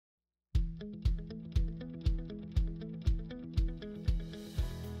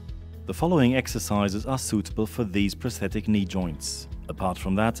The following exercises are suitable for these prosthetic knee joints. Apart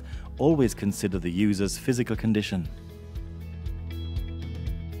from that, always consider the user's physical condition.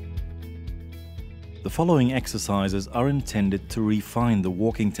 The following exercises are intended to refine the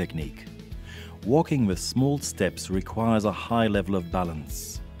walking technique. Walking with small steps requires a high level of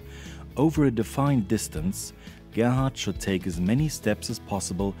balance. Over a defined distance, Gerhard should take as many steps as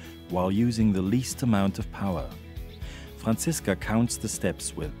possible while using the least amount of power. Franziska counts the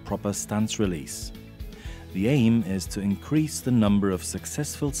steps with proper stance release. The aim is to increase the number of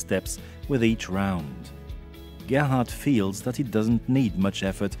successful steps with each round. Gerhard feels that he doesn't need much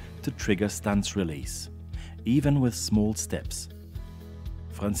effort to trigger stance release, even with small steps.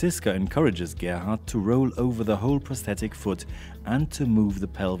 Franziska encourages Gerhard to roll over the whole prosthetic foot and to move the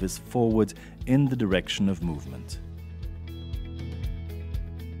pelvis forward in the direction of movement.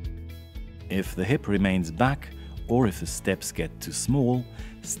 If the hip remains back, or if the steps get too small,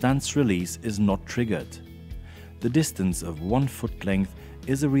 stance release is not triggered. The distance of 1 foot length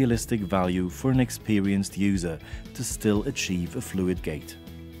is a realistic value for an experienced user to still achieve a fluid gait.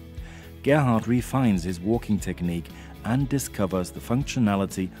 Gerhard refines his walking technique and discovers the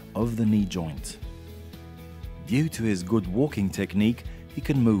functionality of the knee joint. Due to his good walking technique, he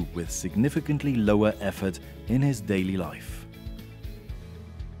can move with significantly lower effort in his daily life.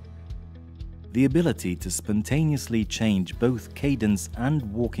 The ability to spontaneously change both cadence and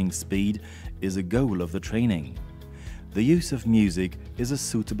walking speed is a goal of the training. The use of music is a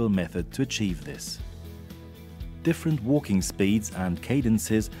suitable method to achieve this. Different walking speeds and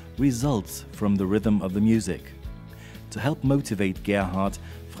cadences result from the rhythm of the music. To help motivate Gerhard,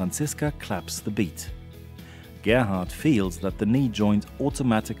 Franziska claps the beat. Gerhard feels that the knee joint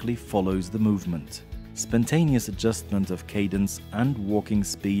automatically follows the movement. Spontaneous adjustment of cadence and walking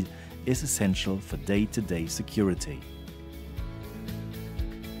speed is essential for day-to-day security.